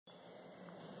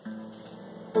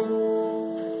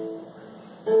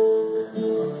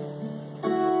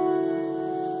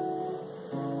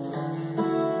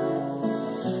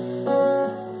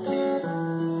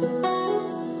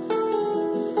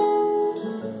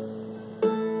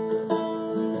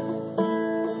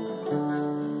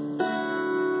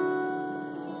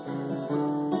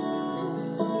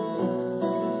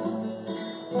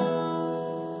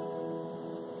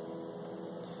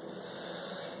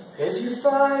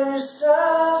find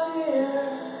yourself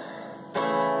here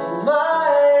on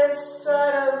my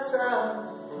side of town,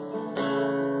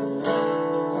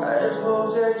 I'd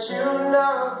hope that you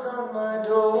knock on my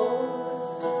door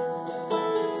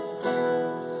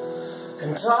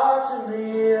and talk to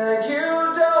me like you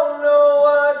don't know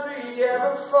what we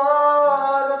ever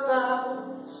fought about.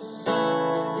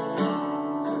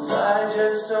 'Cause I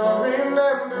just don't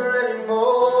remember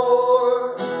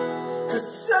anymore.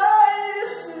 'Cause I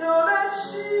just know that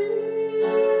she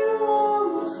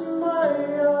warms my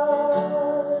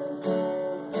heart.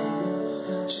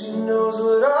 She knows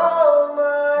what all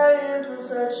my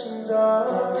imperfections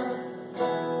are.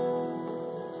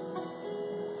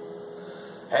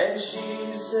 And she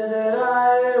said that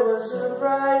I was the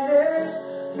brightest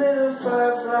little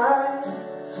firefly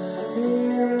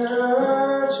in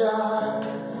her jar.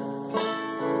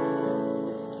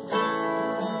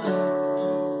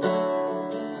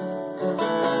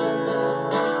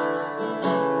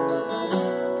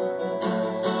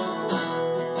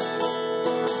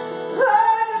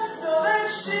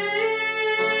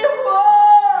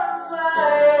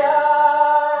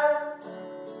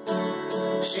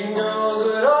 She knows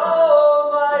what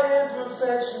all my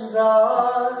imperfections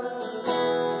are.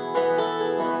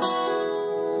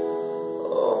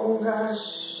 Oh gosh,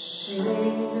 she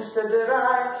said that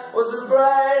I was the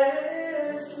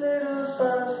brightest little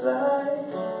firefly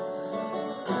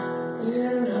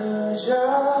in her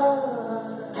jar.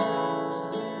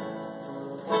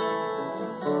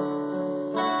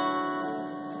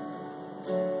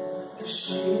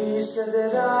 She said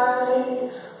that I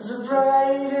was the brightest